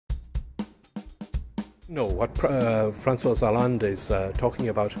No, what François Hollande is talking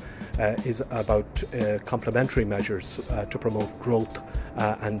about is about complementary measures to promote growth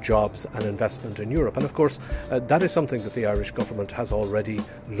and jobs and investment in Europe. And of course, that is something that the Irish government has already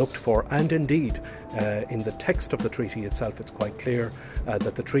looked for. And indeed, in the text of the treaty itself, it's quite clear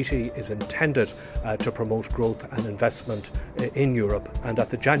that the treaty is intended to promote growth and investment in Europe. And at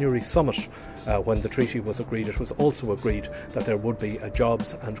the January summit, when the treaty was agreed, it was also agreed that there would be a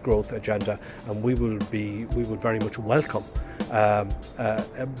jobs and growth agenda, and we would very much welcome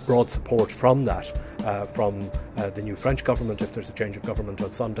broad support from that, from the new French government if there's a change of government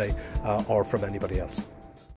on Sunday, or from anybody else.